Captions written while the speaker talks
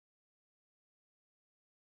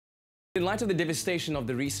In light of the devastation of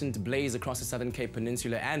the recent blaze across the Southern Cape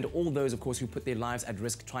Peninsula and all those, of course, who put their lives at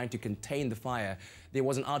risk trying to contain the fire, there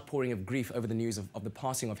was an outpouring of grief over the news of the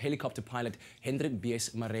passing of helicopter pilot Hendrik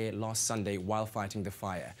Marais last Sunday while fighting the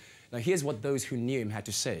fire. Now, here's what those who knew him had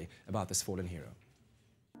to say about this fallen hero.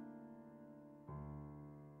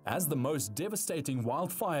 As the most devastating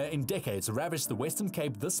wildfire in decades ravaged the Western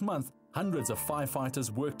Cape this month, hundreds of firefighters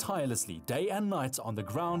worked tirelessly day and night on the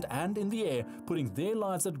ground and in the air, putting their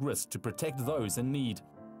lives at risk to protect those in need.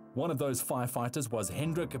 One of those firefighters was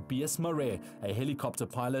Hendrik Marais, a helicopter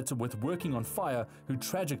pilot working on fire who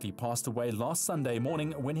tragically passed away last Sunday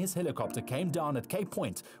morning when his helicopter came down at Cape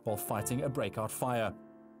Point while fighting a breakout fire.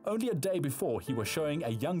 Only a day before, he was showing a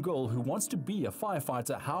young girl who wants to be a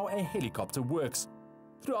firefighter how a helicopter works.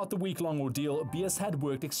 Throughout the week-long ordeal, Bias had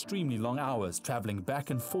worked extremely long hours, traveling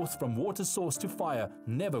back and forth from water source to fire,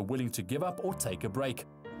 never willing to give up or take a break.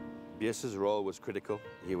 Bias's role was critical.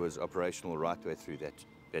 He was operational right the way through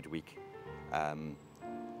that week.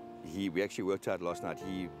 We actually worked out last night,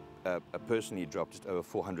 he personally dropped just over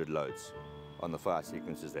 400 loads on the fire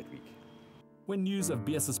sequences that week. When news of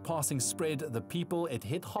Bias's passing spread, the people it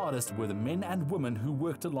hit hardest were the men and women who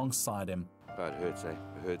worked alongside him. Oh, it hurts, eh?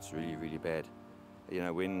 It hurts really, really bad. You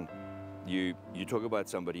know, when you talk about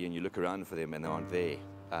somebody and you look around for them and they aren't there,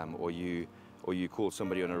 or you call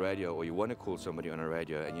somebody on a radio, or you want to call somebody on a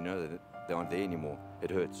radio and you know that they aren't there anymore, it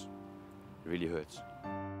hurts. It really hurts.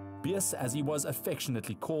 Bias, as he was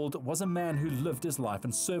affectionately called, was a man who lived his life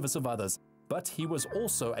in service of others, but he was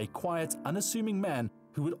also a quiet, unassuming man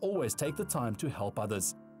who would always take the time to help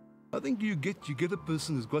others. I think you get a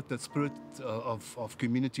person who's got that spirit of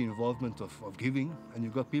community involvement, of giving, and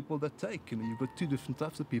you've got people that take. You know, you've got two different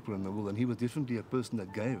types of people in the world, and he was definitely a person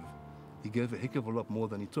that gave. He gave a heck of a lot more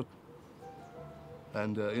than he took.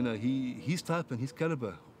 And you know, his type and his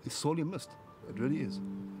caliber is sorely missed. It really is.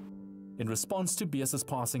 In response to Bias's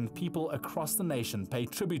passing, people across the nation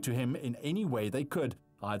paid tribute to him in any way they could,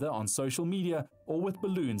 either on social media or with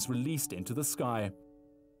balloons released into the sky.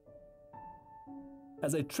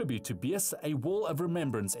 As a tribute to Bias, a wall of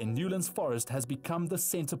remembrance in Newlands Forest has become the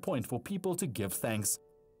center point for people to give thanks.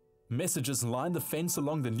 Messages line the fence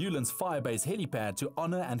along the Newlands Firebase helipad to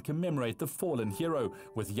honor and commemorate the fallen hero,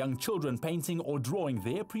 with young children painting or drawing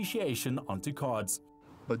their appreciation onto cards.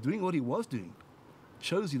 But doing what he was doing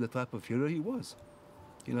shows you the type of hero he was.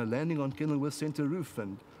 You know, landing on Kenilworth Centre roof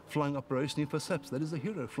and flying operationally for SAPS, that is a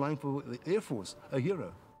hero. Flying for the Air Force, a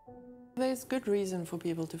hero. There's good reason for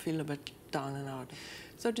people to feel a bit down and out.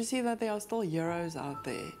 So to see that there are still heroes out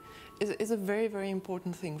there is a very, very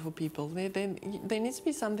important thing for people. There needs to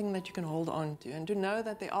be something that you can hold on to, and to know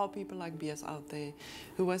that there are people like Bias out there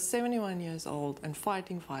who was 71 years old and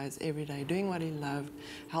fighting fires every day, doing what he loved,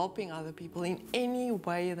 helping other people in any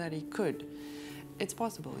way that he could. It's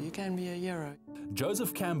possible. You can be a hero.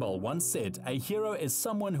 Joseph Campbell once said, "A hero is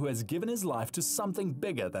someone who has given his life to something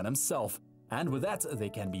bigger than himself." And with that, there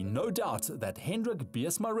can be no doubt that Hendrik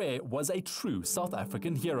Marais was a true South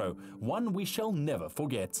African hero, one we shall never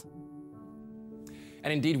forget.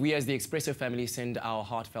 And indeed, we as the Expresso family send our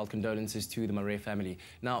heartfelt condolences to the Marais family.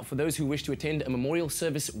 Now, for those who wish to attend, a memorial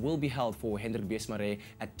service will be held for Hendrik Marais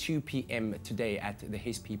at 2 p.m. today at the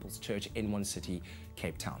His People's Church in N1 City,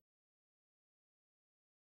 Cape Town.